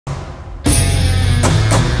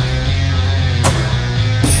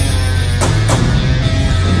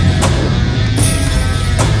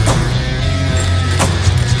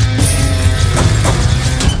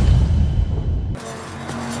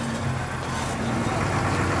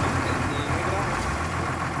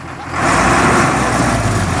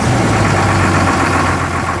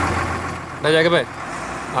ജാക്കബേ,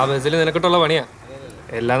 ആ ബസ്സിൽ നിനക്കിട്ടുള്ള പണിയാ.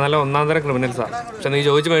 എല്ലാം നല്ല ഒന്നാം തരം ക്രിമിനൽസാ. പക്ഷെ നീ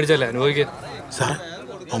ചോദിച്ചു മേടിച്ചല്ലേ അനുഭവിക്കുക.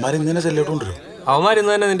 അവന്മാർ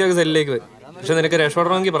ഇന്ന് തന്നെ നിന്റെ ഒക്കെ സെല്ലിലേക്ക് വരും. പക്ഷെ നിനക്ക്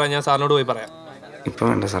രക്ഷപ്പെടണമെങ്കിൽ പറയാം, ഞാൻ സാറിനോട് പോയി പറയാം. ഇപ്പം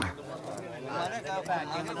വേണ്ട സാറേ.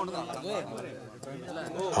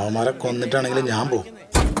 അവന്മാരെ കൊന്നിട്ടാണെങ്കിലും ഞാൻ പോകും.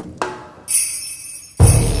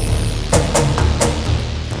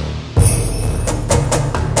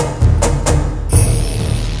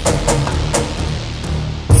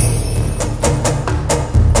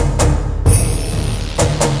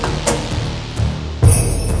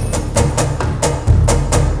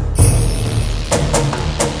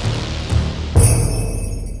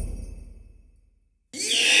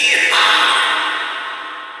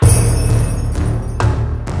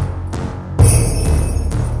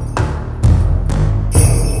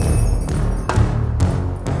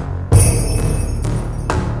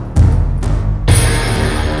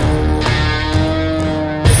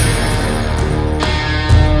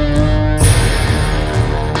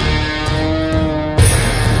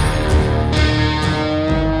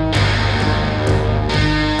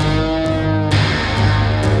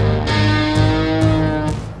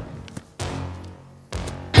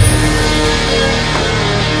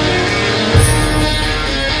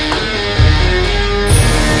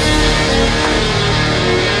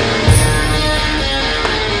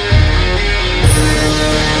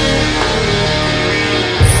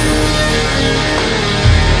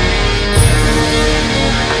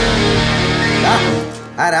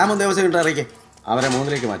 രാമൻ ദേവസ്വം ഇട്ട് അറിയിക്കേ, അവരെ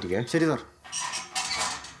 3ലേക്ക് മാറ്റിക്കേ. ശരി സാർ.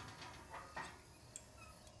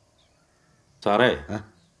 സാറേ,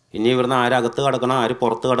 ഇനി ഇവിടുന്ന് ആരകത്ത് കിടക്കണം ആര്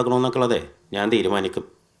പുറത്ത് കിടക്കണമെന്നൊക്കെ ഉള്ളതേ ഞാൻ തീരുമാനിക്കും.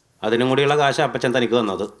 അതിനും കൂടിയുള്ള കാശ് അപ്പച്ചൻ തനിക്ക്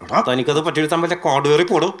തന്നത്. തനിക്കത് പറ്റിയെടുത്താൻ പറ്റിയ കോട് കയറി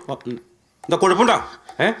പോടും. എന്താ കുഴപ്പമുണ്ടോ?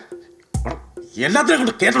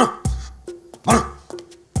 എല്ലാത്തിനും കേട്ടോ.